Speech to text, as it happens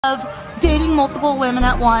of dating multiple women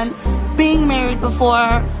at once, being married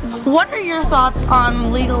before. What are your thoughts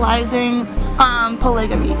on legalizing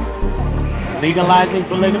polygamy? Legalizing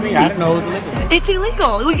polygamy? I didn't know it was illegal. It's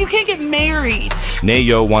illegal. You can't get married.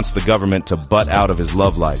 Neyo wants the government to butt out of his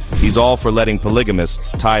love life. He's all for letting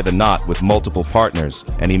polygamists tie the knot with multiple partners,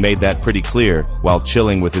 and he made that pretty clear while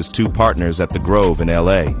chilling with his 2 partners at the Grove in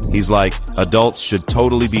LA. He's like, adults should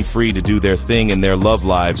totally be free to do their thing in their love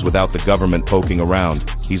lives without the government poking around.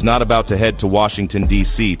 He's not about to head to Washington,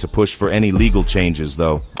 D.C. to push for any legal changes,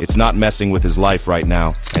 though. It's not messing with his life right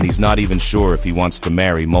now, and he's not even sure if he wants to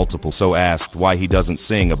marry multiple. So asked why he doesn't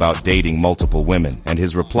sing about dating multiple women, and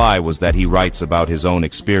his reply was that he writes about his own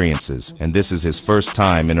experiences, and this is his first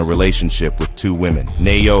time in a relationship with 2 women.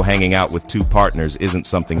 Neyo hanging out with 2 partners isn't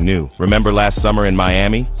something new. Remember last summer in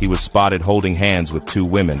Miami? He was spotted holding hands with 2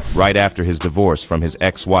 women right after his divorce from his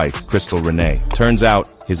ex-wife, Crystal Renee. Turns out,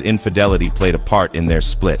 his infidelity played a part in their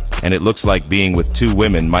split, and it looks like being with 2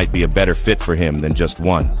 women might be a better fit for him than just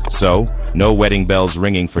one. So, no wedding bells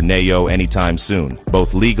ringing for Neyo anytime soon,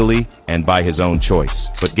 both legally and by his own choice.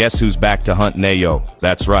 But guess who's back to hunt Neyo?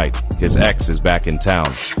 That's right, his ex is back in town.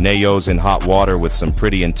 Neyo's in hot water with some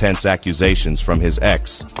pretty intense accusations from his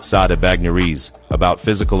ex, Sada Bagneriz, about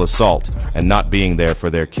physical assault and not being there for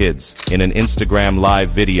their kids. In an Instagram live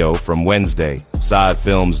video from Wednesday, Saad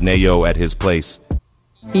films Neyo at his place.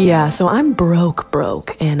 Yeah, so I'm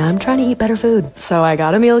broke, and I'm trying to eat better food. So I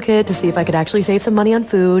got a meal kit to see if I could actually save some money on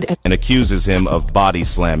food. And accuses him of body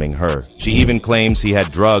slamming her. She even claims he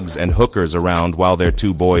had drugs and hookers around while their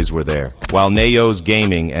 2 boys were there. While Neyo's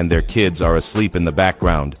gaming and their kids are asleep in the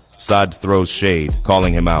background, Saad throws shade,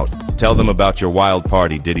 calling him out. Tell them about your wild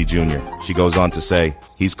party, Diddy Jr. She goes on to say,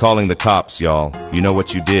 he's calling the cops, y'all. You know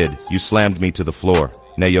what you did. You slammed me to the floor.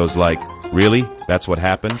 Neyo's like, really? That's what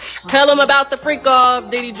happened? Tell him about the freak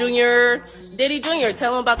off, Diddy Jr. Diddy Jr.,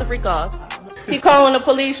 tell him about the freak off. He calling the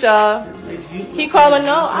police, y'all. He calling,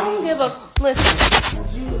 no, I don't give a, listen.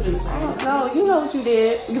 No, you know what you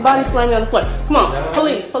did. Your body slammed on the floor. Come on,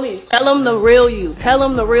 police. Tell him the real you. Tell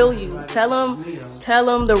him the real you. Tell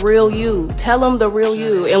him the real you. Tell him the real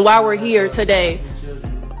you. And why we're here today.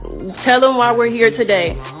 Tell him why we're here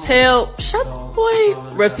today. Shut up, boy.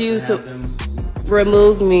 Refuse to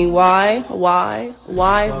remove me. Why?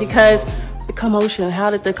 Because the commotion. How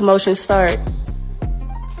did the commotion start?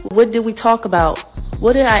 What did we talk about?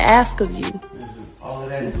 What did I ask of you?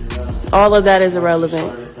 All of that is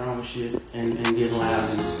irrelevant.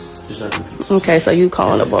 Okay, so you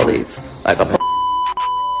calling the police like a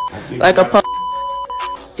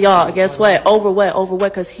y'all, guess what? Over what?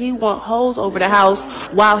 Because he want hoes over the house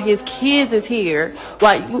while his kids is here.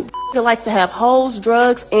 While you like to have hoes,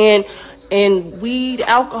 drugs, and weed,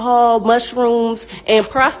 alcohol, mushrooms, and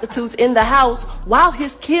prostitutes in the house while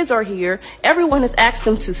his kids are here. Everyone has asked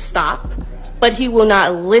him to stop, but he will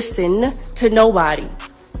not listen to nobody.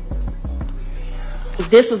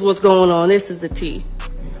 This is what's going on. This is the tea.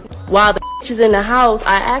 While the is in the house,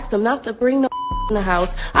 I asked him not to bring no in the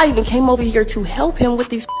house. I even came over here to help him with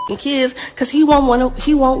these kids because he won't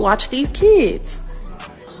watch these kids.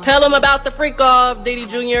 Tell him about the freak off, Diddy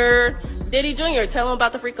Jr. Diddy Jr., tell him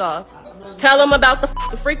about the freak off. Tell them about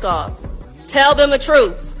the freak off. Tell them the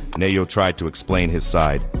truth. Neyo tried to explain his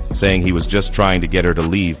side, saying he was just trying to get her to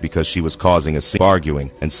leave because she was causing a scene,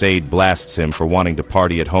 arguing, and Said blasts him for wanting to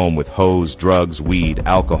party at home with hoes, drugs, weed,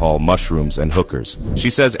 alcohol, mushrooms, and hookers. She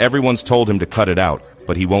says everyone's told him to cut it out,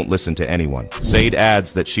 but he won't listen to anyone. Said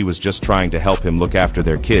adds that she was just trying to help him look after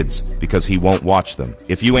their kids because he won't watch them.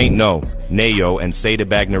 If you ain't know, Neyo and Sada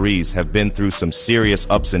Bagneriz have been through some serious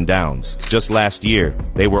ups and downs. Just last year,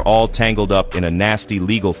 they were all tangled up in a nasty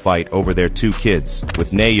legal fight over their 2 kids,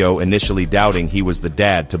 with Neyo initially doubting he was the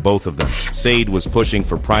dad to both of them. Said was pushing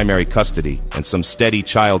for primary custody and some steady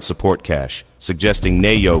child support cash, suggesting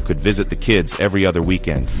Neyo could visit the kids every other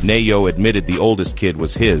weekend. Neyo admitted the oldest kid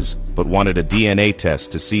was his, but wanted a DNA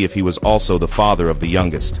test to see if he was also the father of the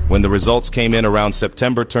youngest. When the results came in around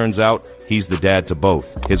September, turns out he's the dad to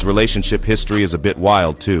both. His relationship history is a bit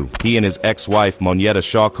wild too. He and his ex-wife Monietta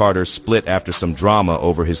Shaw Carter split after some drama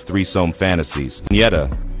over his threesome fantasies.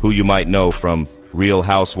 Monietta, who you might know from Real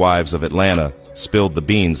Housewives of Atlanta, spilled the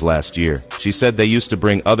beans last year. She said they used to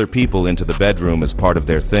bring other people into the bedroom as part of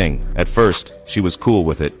their thing. At first, she was cool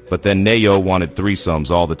with it, but then Neyo wanted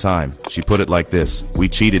threesomes all the time. She put it like this: we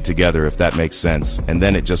cheated together, if that makes sense. And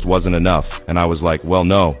then it just wasn't enough. And I was like, well,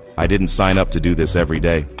 no, I didn't sign up to do this every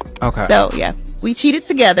day. Okay. So, yeah. We cheated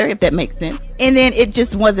together, if that makes sense. And then it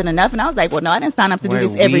just wasn't enough. And I was like, well, no, I didn't sign up to do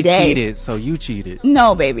this every day. We cheated, so you cheated.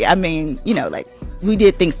 No, baby. I mean, like, we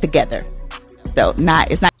did things together. So,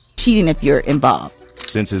 it's not cheating if you're involved.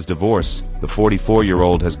 Since his divorce, the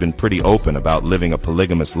 44-year-old has been pretty open about living a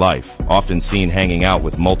polygamous life, often seen hanging out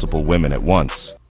with multiple women at once.